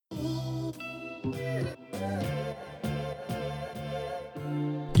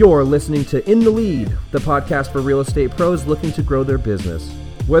You're listening to In the Lead, the podcast for real estate pros looking to grow their business.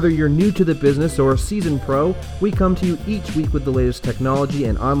 Whether you're new to the business or a seasoned pro, we come to you each week with the latest technology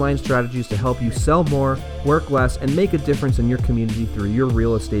and online strategies to help you sell more, work less, and make a difference in your community through your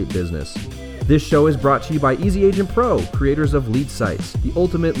real estate business. This show is brought to you by Easy Agent Pro, creators of Lead Sites, the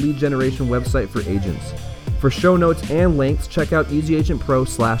ultimate lead generation website for agents. For show notes and links, check out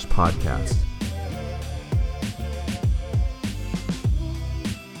easyagentpro.com/podcast.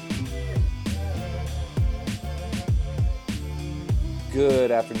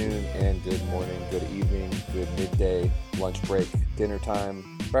 Good afternoon and good morning, good evening, good midday, lunch break, dinner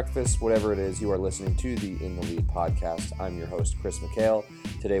time, breakfast, whatever it is, you are listening to the In the Lead podcast. I'm your host, Chris McHale.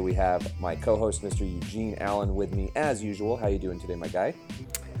 Today we have my co-host, Mr. Eugene Allen, with me as usual. How you doing today, my guy?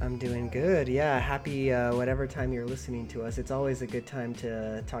 I'm doing good. Yeah, happy whatever time you're listening to us. It's always a good time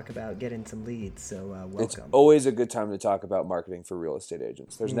to talk about getting some leads, so welcome. It's always a good time to talk about marketing for real estate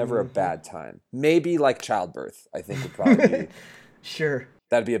agents. There's never a bad time. Maybe like childbirth, I think would probably be. Sure.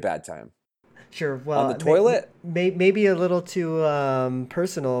 That'd be a bad time. Sure. Well, on the toilet? Maybe a little too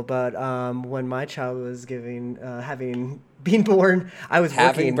personal, but when my child was having been born, I was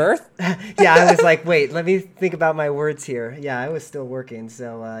having working. Birth? Yeah, I was like, wait, let me think about my words here. Yeah, I was still working,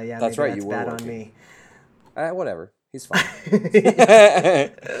 so yeah, that's maybe right. You were bad working. On me. Whatever. He's fine.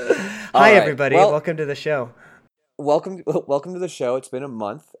 Hi, right. everybody. Well, welcome to the show. Welcome to the show. It's been a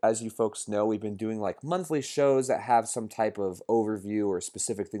month. As you folks know, we've been doing like monthly shows that have some type of overview or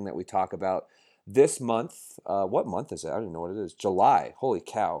specific thing that we talk about. This month, what month is it? I don't even know what it is. July. Holy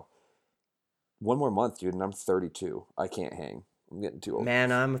cow. One more month, dude, and I'm 32. I can't hang. I'm getting too old.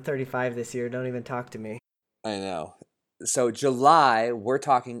 Man, I'm 35 this year. Don't even talk to me. I know. So July, we're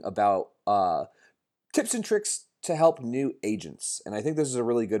talking about tips and tricks to help new agents. And I think this is a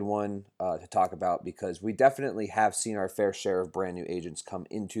really good one to talk about because we definitely have seen our fair share of brand new agents come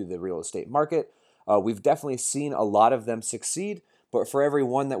into the real estate market. We've definitely seen a lot of them succeed, but for every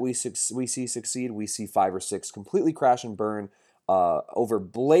one that we see succeed, we see 5 or 6 completely crash and burn over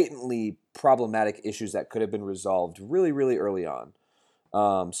blatantly problematic issues that could have been resolved really, really early on.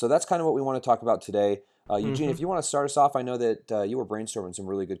 So that's kind of what we want to talk about today. Eugene, if you want to start us off, I know that you were brainstorming some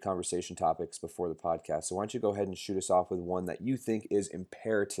really good conversation topics before the podcast. So why don't you go ahead and shoot us off with one that you think is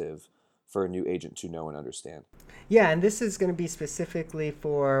imperative for a new agent to know and understand? Yeah, and this is going to be specifically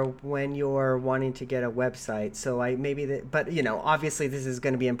for when you're wanting to get a website. So but you know, obviously this is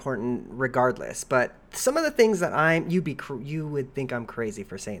going to be important regardless. But some of the things that you would think I'm crazy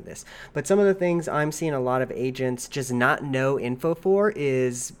for saying this, but some of the things I'm seeing a lot of agents just not know info for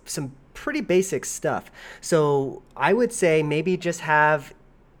is some pretty basic stuff. So I would say maybe just have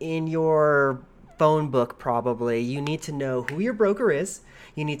in your phone book, probably, you need to know who your broker is.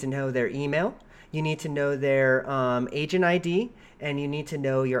 You need to know their email. You need to know their agent ID, and you need to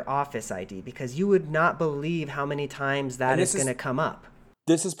know your office ID, because you would not believe how many times that is going to come up.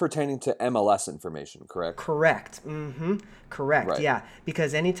 This is pertaining to MLS information, correct? Correct. Correct. Right. Yeah.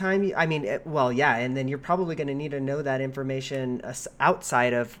 Because anytime and then you're probably going to need to know that information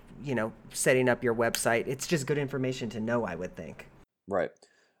outside of, setting up your website. It's just good information to know, I would think. Right.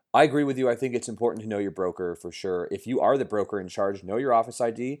 I agree with you. I think it's important to know your broker for sure. If you are the broker in charge, know your office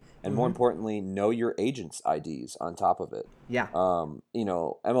ID, and more importantly, know your agent's IDs on top of it. Yeah.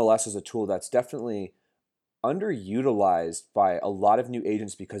 MLS is a tool that's definitely underutilized by a lot of new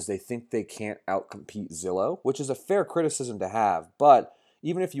agents because they think they can't outcompete Zillow, which is a fair criticism to have. But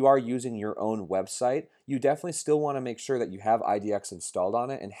even if you are using your own website, you definitely still want to make sure that you have IDX installed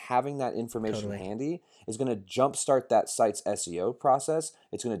on it, and having that information handy is going to jumpstart that site's SEO process.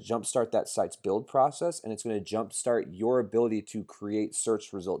 It's going to jumpstart that site's build process, and it's going to jumpstart your ability to create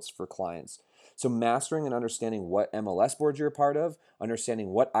search results for clients. So mastering and understanding what MLS board you're a part of, understanding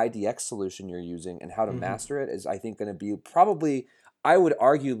what IDX solution you're using, and how to master it is, I think, going to be probably, I would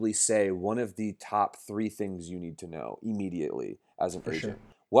arguably say, one of the top 3 things you need to know immediately as an agent. Sure.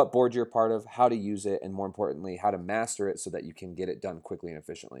 What board you're a part of, how to use it, and more importantly, how to master it so that you can get it done quickly and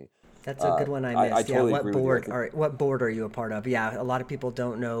efficiently. That's a good one I missed. I totally agree with you. What board are you a part of? Yeah, a lot of people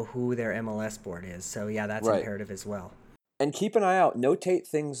don't know who their MLS board is. So yeah, that's imperative as well. And keep an eye out. Notate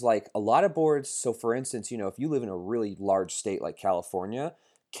things like a lot of boards. So for instance, if you live in a really large state like California,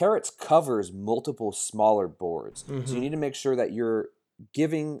 Carrots covers multiple smaller boards. So you need to make sure that you're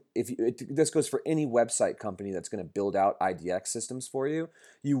giving, this goes for any website company that's going to build out IDX systems for you,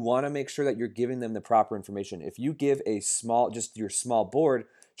 you want to make sure that you're giving them the proper information. If you give just your small board,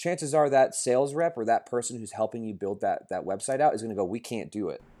 chances are that sales rep or that person who's helping you build that website out is going to go, we can't do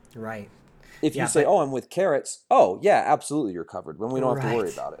it. Right. If you say, I'm with Carrots, oh, yeah, absolutely, you're covered, when we don't have to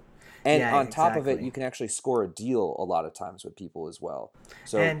worry about it. And Yeah, on top of it, exactly. you can actually score a deal a lot of times with people as well.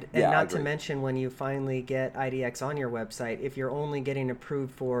 So And yeah, I not to agree. mention when you finally get IDX on your website, if you're only getting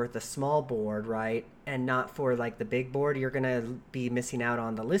approved for the small board, right, and not for like the big board, you're gonna be missing out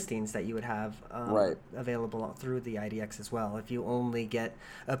on the listings that you would have Right. available through the IDX as well. If you only get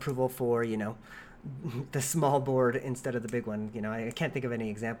approval for, the small board instead of the big one. I can't think of any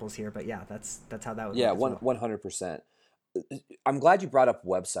examples here, but yeah, that's how that would Yeah, work as well. 100%. I'm glad you brought up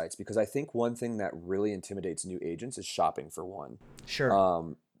websites because I think one thing that really intimidates new agents is shopping for one. Sure.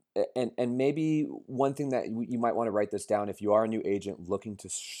 Um, and maybe one thing that you might want to write this down if you are a new agent looking to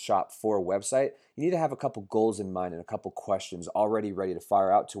shop for a website, you need to have a couple goals in mind and a couple questions already ready to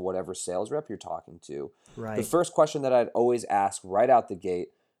fire out to whatever sales rep you're talking to. The Right. first question that I'd always ask right out the gate,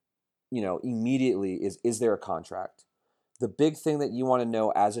 immediately is there a contract? The big thing that you want to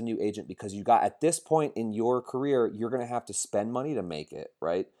know as a new agent, because you got at this point in your career, you're going to have to spend money to make it,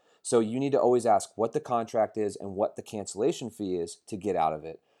 right? So you need to always ask what the contract is and what the cancellation fee is to get out of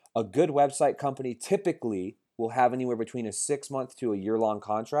it. A good website company typically will have anywhere between a 6 month to a year-long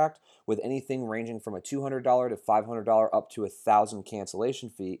contract with anything ranging from a $200 to $500 up to $1,000 cancellation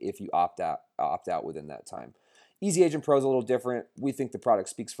fee if you opt out within that time. Easy Agent Pro is a little different. We think the product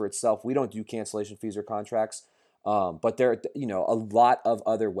speaks for itself. We don't do cancellation fees or contracts. But a lot of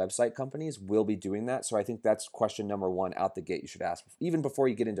other website companies will be doing that. So I think that's question number one out the gate you should ask, even before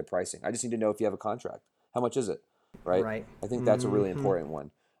you get into pricing. I just need to know if you have a contract. How much is it? Right? Right. I think that's a really Hmm. important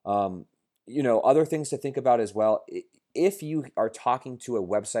one. Um, other things to think about as well. If you are talking to a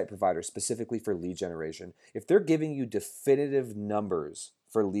website provider specifically for lead generation, if they're giving you definitive numbers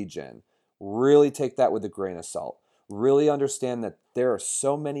for lead gen, really take that with a grain of salt. Really understand that there are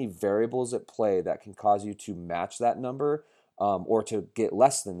so many variables at play that can cause you to match that number, or to get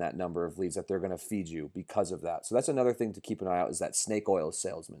less than that number of leads that they're going to feed you because of that. So that's another thing to keep an eye out, is that snake oil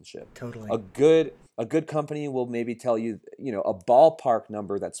salesmanship. Totally. A good company will maybe tell you, a ballpark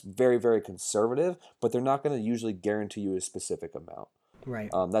number that's very, very conservative, but they're not going to usually guarantee you a specific amount.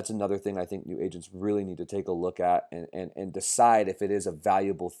 Right. That's another thing I think new agents really need to take a look at, and decide if it is a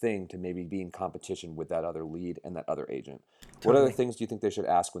valuable thing to maybe be in competition with that other lead and that other agent. What other Totally. things do you think they should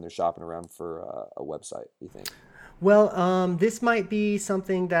ask when they're shopping around for a website, do you think? Well, this might be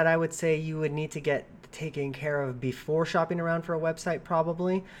something that I would say you would need to get taken care of before shopping around for a website,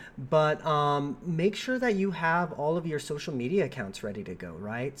 probably. But make sure that you have all of your social media accounts ready to go,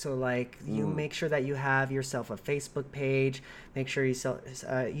 right? So, like, you Mm, make sure that you have yourself a Facebook page. Make sure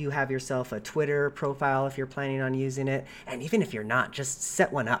you have yourself a Twitter profile if you're planning on using it. And even if you're not, just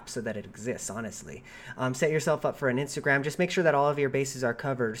set one up so that it exists, honestly. Set yourself up for an Instagram. Just make sure that all of your bases are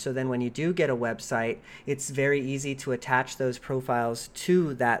covered. So then when you do get a website, it's very easy to attach those profiles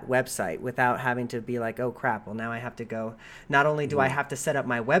to that website without having to be like, oh crap, well, now I have to go. Not only do I mm, have to set up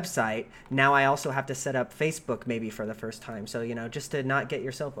my website, now I also have to set up Facebook maybe for the first time. So, just to not get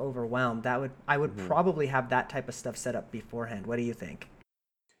yourself overwhelmed, I would mhm. probably have that type of stuff set up beforehand. What do you think?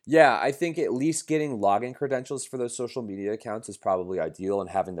 Yeah, I think at least getting login credentials for those social media accounts is probably ideal, and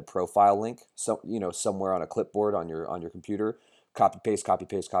having the profile link somewhere on a clipboard on your computer, copy paste, copy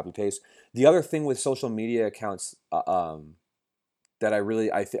paste, copy paste. The other thing with social media accounts, that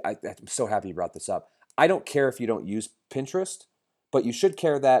I'm so happy you brought this up. I don't care if you don't use Pinterest, but you should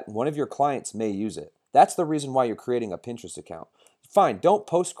care that one of your clients may use it. That's the reason why you're creating a Pinterest account. Fine, don't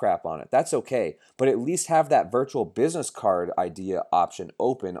post crap on it. That's okay, but at least have that virtual business card idea option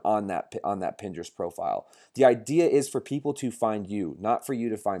open on that Pinterest profile. The idea is for people to find you, not for you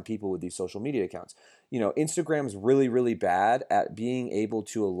to find people with these social media accounts. Instagram's really, really bad at being able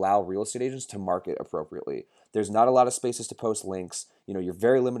to allow real estate agents to market appropriately. There's not a lot of spaces to post links. You're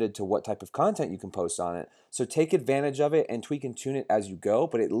very limited to what type of content you can post on it. So take advantage of it and tweak and tune it as you go,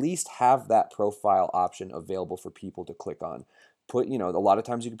 but at least have that profile option available for people to click on. A lot of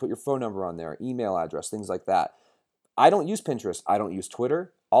times you can put your phone number on there, email address, things like that. I don't use Pinterest. I don't use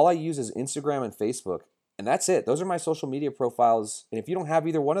Twitter. All I use is Instagram and Facebook, and that's it. Those are my social media profiles. And if you don't have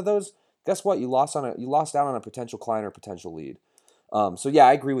either one of those, guess what? You lost out on a potential client or potential lead. So yeah,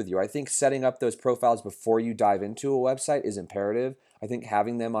 I agree with you. I think setting up those profiles before you dive into a website is imperative. I think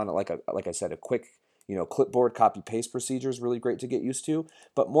having them on like I said, a quick clipboard copy paste procedure is really great to get used to.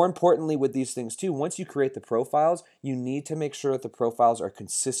 But more importantly, with these things too, once you create the profiles, you need to make sure that the profiles are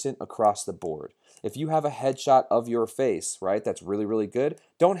consistent across the board. If you have a headshot of your face, right, that's really, really good,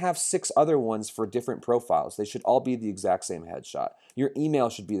 don't have 6 other ones for different profiles. They should all be the exact same headshot. Your email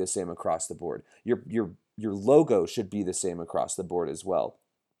should be the same across the board. Your logo should be the same across the board as well.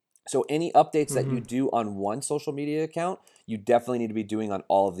 So any updates that Mm-hmm. you do on one social media account, you definitely need to be doing on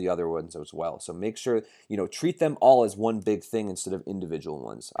all of the other ones as well. So make sure, treat them all as one big thing instead of individual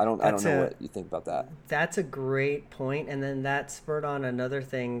ones. I don't That's know a what you think about that. That's a great point, and then that spurred on another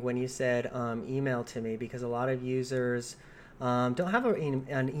thing when you said email to me, because a lot of users don't have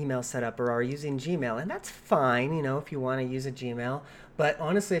an email set up or are using Gmail, and that's fine, if you want to use a Gmail. But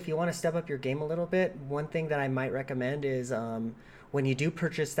honestly, if you want to step up your game a little bit, one thing that I might recommend is when you do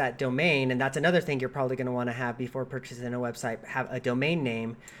purchase that domain, and that's another thing you're probably going to want to have before purchasing a website, have a domain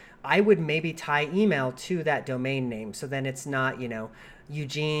name. I would maybe tie email to that domain name. So then it's not,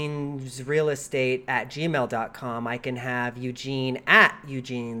 Eugene's Real Estate at gmail.com. I can have Eugene at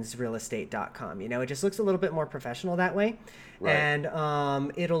Eugene's Real Estate.com. It just looks a little bit more professional that way. Right.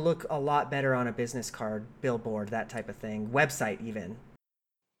 And it'll look a lot better on a business card, billboard, that type of thing, website even.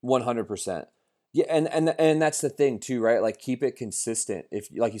 100%. Yeah, and that's the thing too, right? Like keep it consistent. If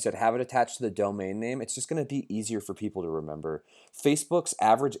like you said, have it attached to the domain name, it's just going to be easier for people to remember. Facebook's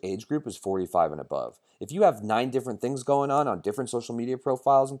average age group is 45 and above. If you have 9 different things going on different social media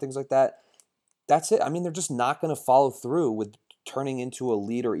profiles and things like that, that's it. I mean, they're just not going to follow through with turning into a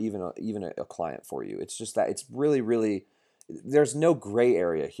lead or even a client for you. It's just that it's really, really, there's no gray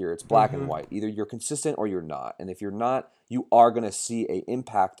area here. It's black and Mm-hmm. white. Either you're consistent or you're not. And if you're not, you are going to see a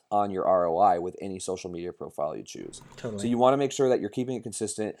impact on your ROI with any social media profile you choose. So Totally. you want to make sure that you're keeping it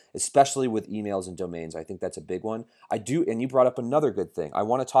consistent, especially with emails and domains. I think that's a big one. I do, and you brought up another good thing. I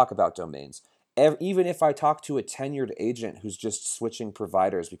want to talk about domains. Even if I talk to a tenured agent who's just switching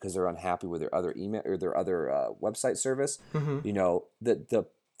providers because they're unhappy with their other email or their other website service, Mm-hmm. the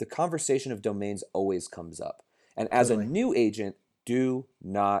conversation of domains always comes up. And as a Totally. new agent, do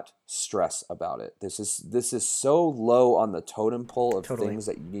not stress about it. This is so low on the totem pole of Totally. things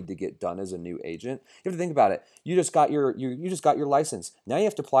that you need to get done as a new agent. You have to think about it. You just got you just got your license. Now you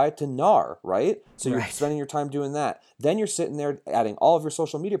have to apply it to NAR, right? So you're Right. spending your time doing that. Then you're sitting there adding all of your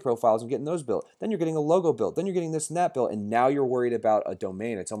social media profiles and getting those built. Then you're getting a logo built. Then you're getting this and that built. And now you're worried about a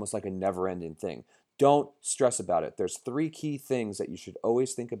domain. It's almost like a never-ending thing. Don't stress about it. There's 3 key things that you should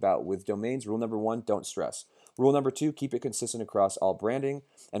always think about with domains. Rule number 1, don't stress. Rule number 2, keep it consistent across all branding.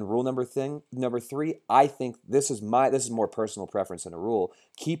 And rule number 3, I think this is more personal preference than a rule.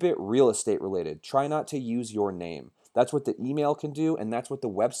 Keep it real estate related. Try not to use your name. That's what the email can do, and that's what the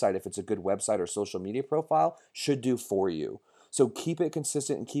website, if it's a good website or social media profile, should do for you. So keep it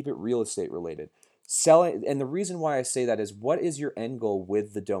consistent and keep it real estate related. Selling, and the reason why I say that is, what is your end goal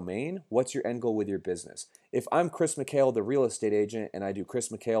with the domain? What's your end goal with your business? If I'm Chris McHale, the real estate agent, and I do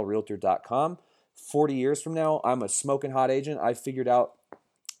chrismchalerealtor.com, 40 years from now, I'm a smoking hot agent. I've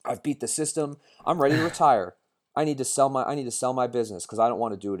beat the system. I'm ready to retire. I need to sell my business because I don't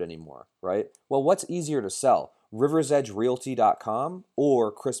want to do it anymore, right? Well, what's easier to sell? riversedgerealty.com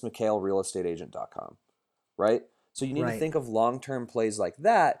or chrismchalerealestateagent.com, right? So you need to Right. think of long-term plays like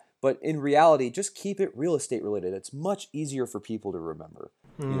that, but in reality, just keep it real estate related. It's much easier for people to remember,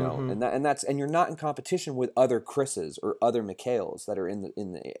 Mm-hmm. and you're not in competition with other Chris's or other Michaels that are in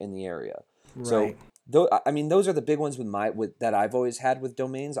the area. So Right. I mean, those are the big ones with that I've always had with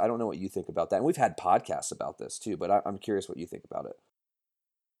domains. I don't know what you think about that. And we've had podcasts about this too, but I'm curious what you think about it.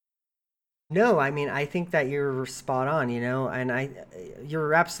 No, I mean, I think that you're spot on, and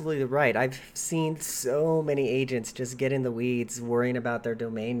you're absolutely right. I've seen so many agents just get in the weeds worrying about their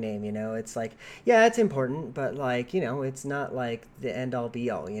domain name. It's like, yeah, it's important, but like, it's not like the end all be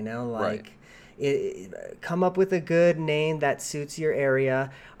all, Right. like come up with a good name that suits your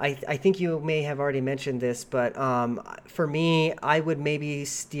area. I think you may have already mentioned this, but for me, I would maybe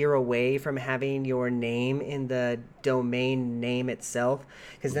steer away from having your name in the domain name itself,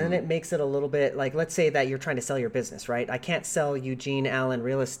 because then Mm-hmm. it makes it a little bit like, let's say that you're trying to sell your business, right? I can't sell Eugene Allen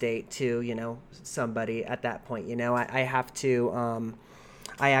Real Estate to somebody at that point. I have to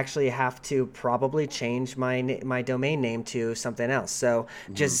I actually have to probably change my domain name to something else. So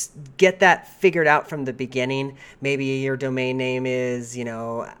Mm-hmm. just get that figured out from the beginning. Maybe your domain name is,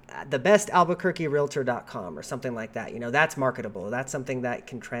 thebestalbuquerquerealtor.com or something like that. That's marketable. That's something that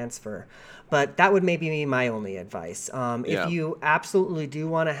can transfer. But that would maybe be my only advice. If Yeah. you absolutely do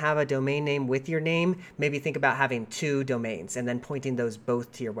want to have a domain name with your name, maybe think about having 2 domains and then pointing those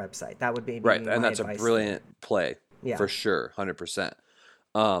both to your website. That would maybe Right. be And my that's a advice there. brilliant play Yeah. for sure. 100%.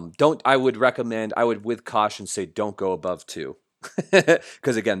 I would with caution say don't go above 2.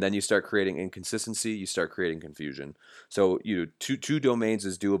 Because again, then you start creating inconsistency, you start creating confusion. So two domains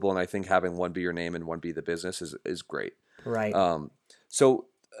is doable, and I think having one be your name and one be the business is great. Right. So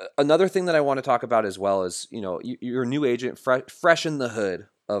another thing that I want to talk about as well is, you're a new agent, fresh in the hood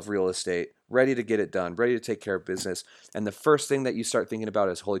of real estate, ready to get it done, ready to take care of business. And the first thing that you start thinking about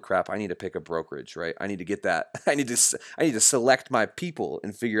is, holy crap, I need to pick a brokerage, right? I need to get that. I need to select my people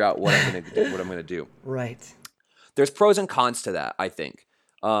and figure out what I'm going to do. Right. There's pros and cons to that, I think.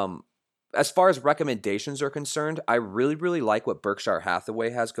 As far as recommendations are concerned, I really, really like what Berkshire Hathaway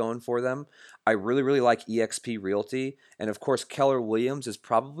has going for them. I really, really like eXp Realty. And of course, Keller Williams is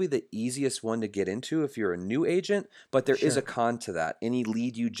probably the easiest one to get into if you're a new agent, but there is a con to that. Any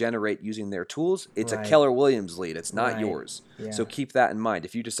lead you generate using their tools, it's a Keller Williams lead. It's not yours. Yeah. So keep that in mind.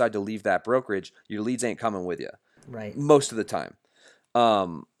 If you decide to leave that brokerage, your leads ain't coming with you. Right. Most of the time.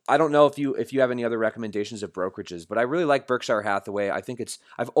 I don't know if you have any other recommendations of brokerages, but I really like Berkshire Hathaway.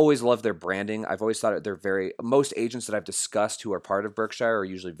 I've always loved their branding. I've always thought most agents that I've discussed who are part of Berkshire are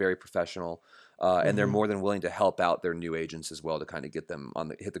usually very professional, and they're more than willing to help out their new agents as well to kind of get them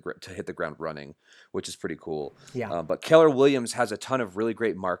hit the ground running, which is pretty cool. Yeah. But Keller Williams has a ton of really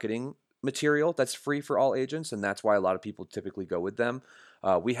great marketing material that's free for all agents, and that's why a lot of people typically go with them.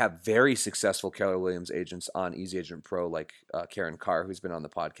 We have very successful Keller Williams agents on Easy Agent Pro, like Karen Carr, who's been on the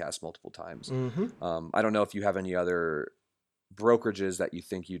podcast multiple times. I don't know if you have any other brokerages that you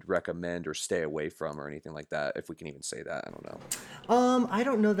think you'd recommend or stay away from or anything like that, if we can even say that. I don't know. I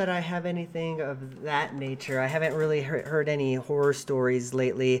don't know that I have anything of that nature. I haven't really heard any horror stories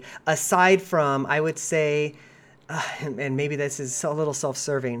lately, aside from, I would say, and maybe this is a little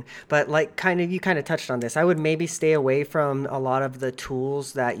self-serving, but like you kind of touched on this. I would maybe stay away from a lot of the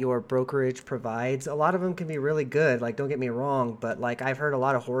tools that your brokerage provides. A lot of them can be really good, like don't get me wrong, but like I've heard a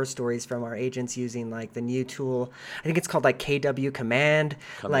lot of horror stories from our agents using like the new tool. I think it's called like KW Command.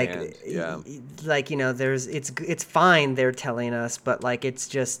 Like you know, it's fine, they're telling us, but like it's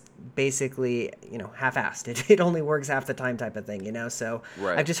just basically, you know, half-assed. It only works half the time type of thing, you know. So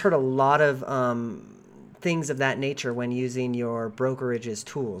I've just heard a lot of things of that nature when using your brokerage's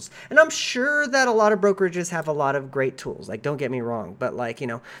tools. And I'm sure that a lot of brokerages have a lot of great tools. Like, don't get me wrong, but like, you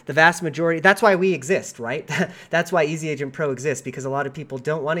know, the vast majority, that's why we exist, right? That's why Easy Agent Pro exists, because a lot of people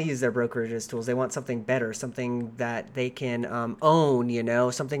don't want to use their brokerage's tools. They want something better, something that they can own, you know,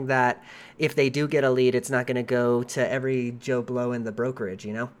 something that if they do get a lead, it's not going to go to every Joe Blow in the brokerage,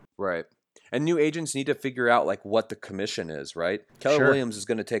 you know? Right. And new agents need to figure out like what the commission is, right? Keller Williams is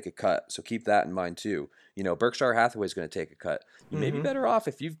going to take a cut, so keep that in mind too. You know, Berkshire Hathaway is going to take a cut. You may be better off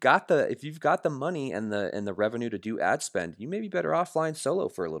if you've got the money and the revenue to do ad spend. You may be better off flying solo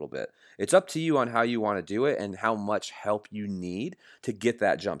for a little bit. It's up to you on how you want to do it and how much help you need to get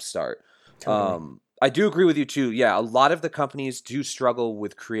that jump start. Totally. I do agree with you too. Yeah, a lot of the companies do struggle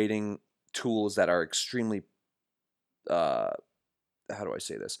with creating tools that are extremely how do I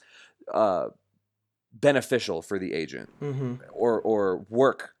say this? Beneficial for the agent or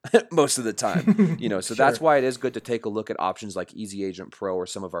work most of the time, you know, so that's why it is good to take a look at options like Easy Agent Pro or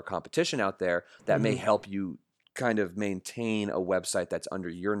some of our competition out there that may help you kind of maintain a website that's under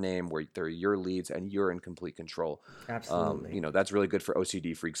your name where they're your leads and you're in complete control. Absolutely. You know, that's really good for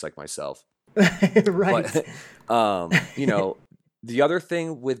OCD freaks like myself. Right. But, you know, the other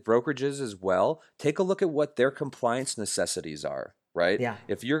thing with brokerages as well, take a look at what their compliance necessities are. Right? Yeah.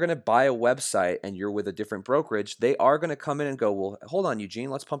 If you're going to buy a website and you're with a different brokerage, they are going to come in and go, well, hold on, Eugene,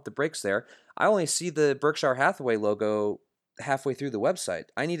 let's pump the brakes there. I only see the Berkshire Hathaway logo halfway through the website.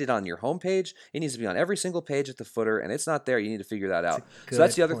 I need it on your homepage. It needs to be on every single page at the footer, and it's not there. You need to figure that out. So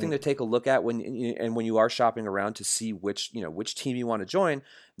that's the other thing to take a look at when you are shopping around to see which team you want to join.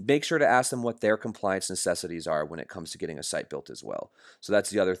 Make sure to ask them what their compliance necessities are when it comes to getting a site built as well. So that's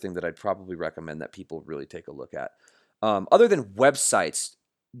the other thing that I'd probably recommend that people really take a look at. Other than websites,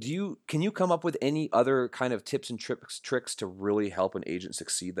 can you come up with any other kind of tips and tricks to really help an agent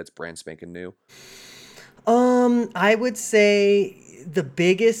succeed that's brand spanking new? I would say the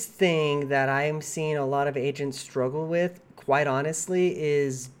biggest thing that I'm seeing a lot of agents struggle with, quite honestly,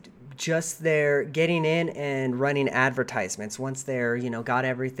 is just their getting in and running advertisements once they're, you know, got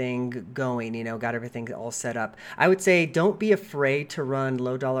everything going, you know, got everything all set up. I would say don't be afraid to run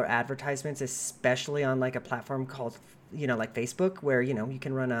low dollar advertisements, especially on like a platform called, you know, like Facebook, where, you know, you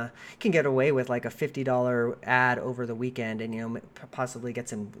can get away with like a $50 ad over the weekend and, you know, possibly get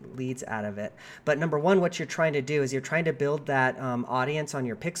some leads out of it. But number one, what you're trying to do is you're trying to build that audience on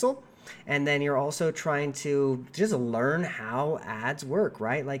your pixel. And then you're also trying to just learn how ads work,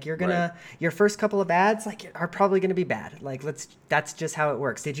 right? Like your first couple of ads are probably going to be bad. Like that's just how it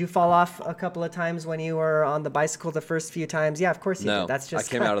works. Did you fall off a couple of times when you were on the bicycle the first few times? Yeah, of course you did. That's just I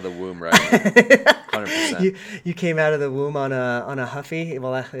came out of the womb, right? 100%. You came out of the womb on a Huffy.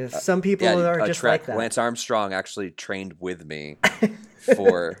 Well, some people are just like that. Lance Armstrong actually trained with me.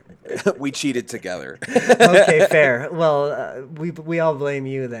 for we cheated together. Okay, fair. Well, we all blame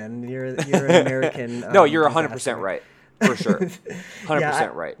you then. You're an American. No, you're 100% disaster. right. For sure.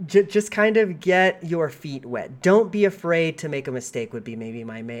 100% right. Just kind of get your feet wet. Don't be afraid to make a mistake would be maybe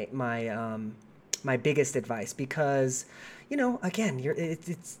my biggest advice, because again,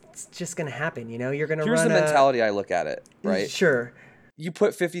 it's just going to happen. You're going to Here's run the mentality I look at it, right? Sure. You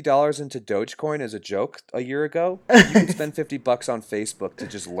put $50 into Dogecoin as a joke a year ago. You can spend $50 on Facebook to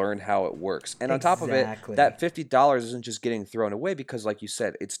just learn how it works. And on top of it, that $50 isn't just getting thrown away because, like you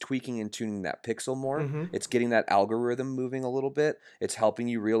said, it's tweaking and tuning that pixel more. Mm-hmm. It's getting that algorithm moving a little bit. It's helping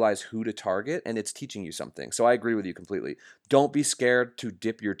you realize who to target, and it's teaching you something. So I agree with you completely. Don't be scared to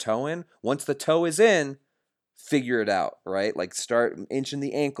dip your toe in. Once the toe is in, figure it out, right? Like start inching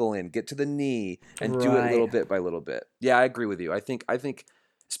the ankle in, get to the knee, and do it little bit by little bit. Yeah, I agree with you. I think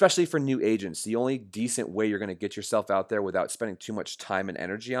especially for new agents, the only decent way you're going to get yourself out there without spending too much time and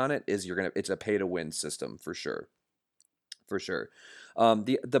energy on it is it's a pay to win system for sure. For sure.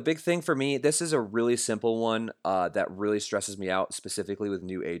 The big thing for me, this is a really simple one that really stresses me out specifically with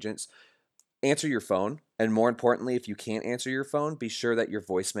new agents. Answer your phone, and more importantly, if you can't answer your phone, be sure that your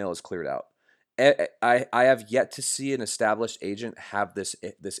voicemail is cleared out. I have yet to see an established agent have this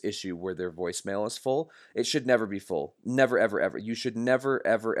issue where their voicemail is full. It should never be full. Never, ever, ever. You should never,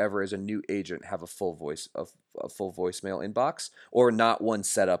 ever, ever, as a new agent, have a full voicemail inbox or not one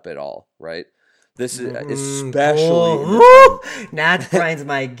set up at all, right? This is especially that grinds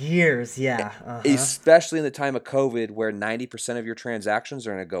my gears. Yeah, especially in the time of COVID, where 90% of your transactions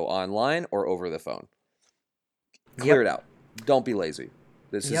are going to go online or over the phone. Clear it out. Don't be lazy.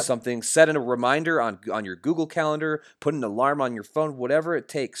 This is something, set in a reminder on your Google Calendar, put an alarm on your phone, whatever it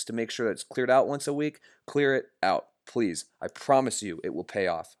takes to make sure that it's cleared out once a week. Clear it out, please. I promise you it will pay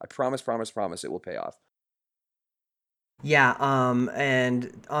off. I promise it will pay off. Yeah,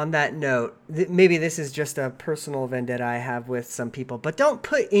 and on that note, maybe this is just a personal vendetta I have with some people, but don't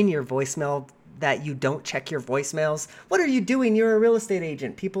put in your voicemail that you don't check your voicemails. What are you doing? You're a real estate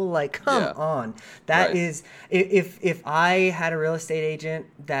agent. People come on. That is, if I had a real estate agent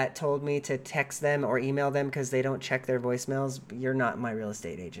that told me to text them or email them because they don't check their voicemails, you're not my real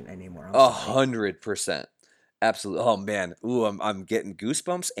estate agent anymore. 100%. Absolutely. Oh man. Ooh, I'm getting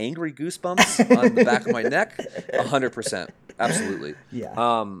goosebumps, angry goosebumps on the back of my neck. 100%. Absolutely.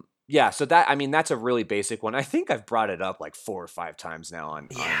 Yeah. Yeah. So that's a really basic one. I think I've brought it up like 4 or 5 times now on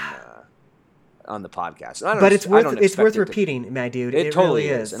the podcast. But it's worth repeating, my dude. It totally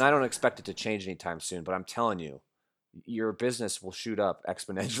really is. And I don't expect it to change anytime soon, but I'm telling you, your business will shoot up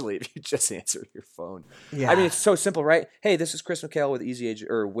exponentially if you just answer your phone. Yeah. I mean, it's so simple, right? Hey, this is Chris McHale with Easy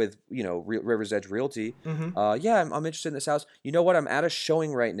Agent, or with Rivers Edge Realty. Mm-hmm. Yeah, I'm interested in this house. You know what? I'm at a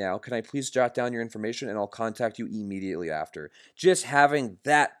showing right now. Can I please jot down your information and I'll contact you immediately after? Just having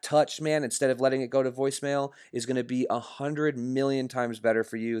that touch, man, instead of letting it go to voicemail, is going to be 100 million times better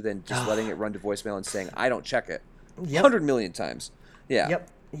for you than just letting it run to voicemail and saying I don't check it. 100 million times. Yeah. Yep.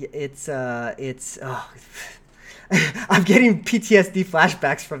 It's I'm getting PTSD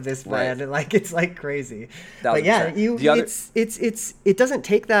flashbacks from this, man. Right. It's like crazy. But yeah, it doesn't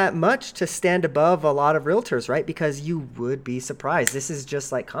take that much to stand above a lot of realtors, right? Because you would be surprised. This is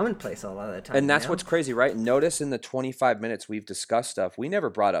just like commonplace a lot of the time. And that's what's crazy, right? Notice in the 25 minutes we've discussed stuff, we never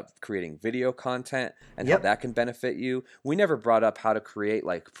brought up creating video content and how that can benefit you. We never brought up how to create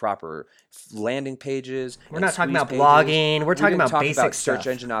like proper landing pages. We're not talking about blogging. We're talking about basic search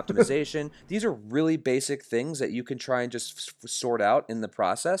engine optimization. These are really basic things that you can try and just sort out in the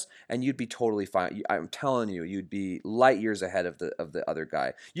process, and you'd be totally fine. I'm telling you, you'd be light years ahead of the other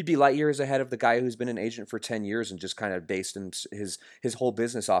guy. You'd be light years ahead of the guy who's been an agent for 10 years and just kind of based his whole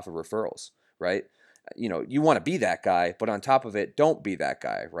business off of referrals, right? You want to be that guy, but on top of it, don't be that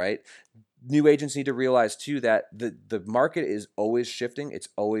guy, right? New agents need to realize too that the market is always shifting, it's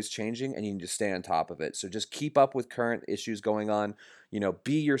always changing, and you need to stay on top of it. So just keep up with current issues going on.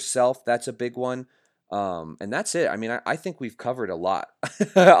 Be yourself. That's a big one. And that's it. I mean, I think we've covered a lot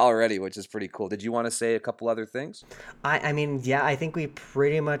already, which is pretty cool. Did you want to say a couple other things? I mean, yeah, I think we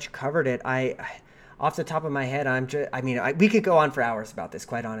pretty much covered it. Off the top of my head, we could go on for hours about this,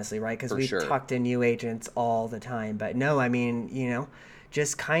 quite honestly, right? Because we talk to new agents all the time. But no, I mean,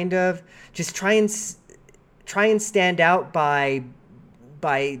 just kind of just try and stand out by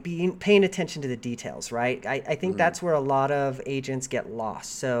paying attention to the details, right? I think that's where a lot of agents get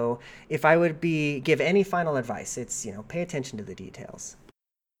lost. So if I would give any final advice, it's, pay attention to the details.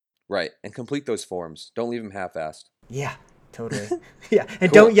 Right. And complete those forms. Don't leave them half-assed. Yeah, totally. Yeah.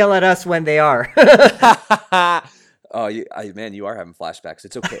 And don't yell at us when they are. Oh, man, you are having flashbacks.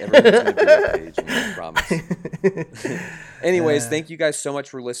 It's okay. Everything's going to be okay, Eugene, I promise. Anyways, thank you guys so much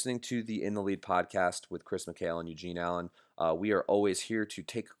for listening to the In the Lead podcast with Chris McHale and Eugene Allen. We are always here to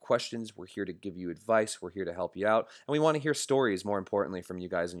take questions. We're here to give you advice. We're here to help you out. And we want to hear stories, more importantly, from you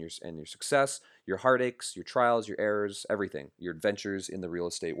guys and your success, your heartaches, your trials, your errors, everything, your adventures in the real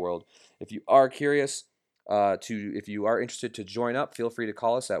estate world. If you are curious, if you are interested to join up, feel free to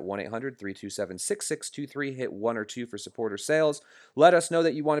call us at 1-800-327-6623. Hit 1 or 2 for support or sales. Let us know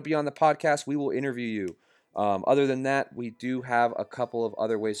that you want to be on the podcast. We will interview you. Other than that, we do have a couple of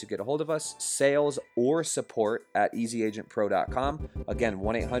other ways to get a hold of us. Sales or support at easyagentpro.com. Again,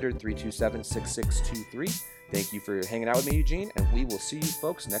 1-800-327-6623. Thank you for hanging out with me, Eugene, and we will see you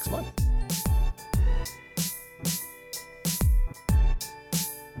folks next month.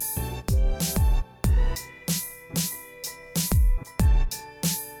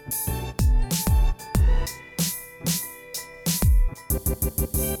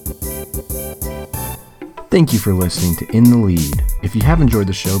 Thank you for listening to In the Lead. If you have enjoyed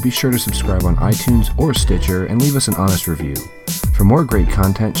the show, be sure to subscribe on iTunes or Stitcher and leave us an honest review. For more great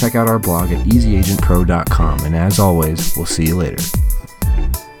content, check out our blog at easyagentpro.com. And as always, we'll see you later.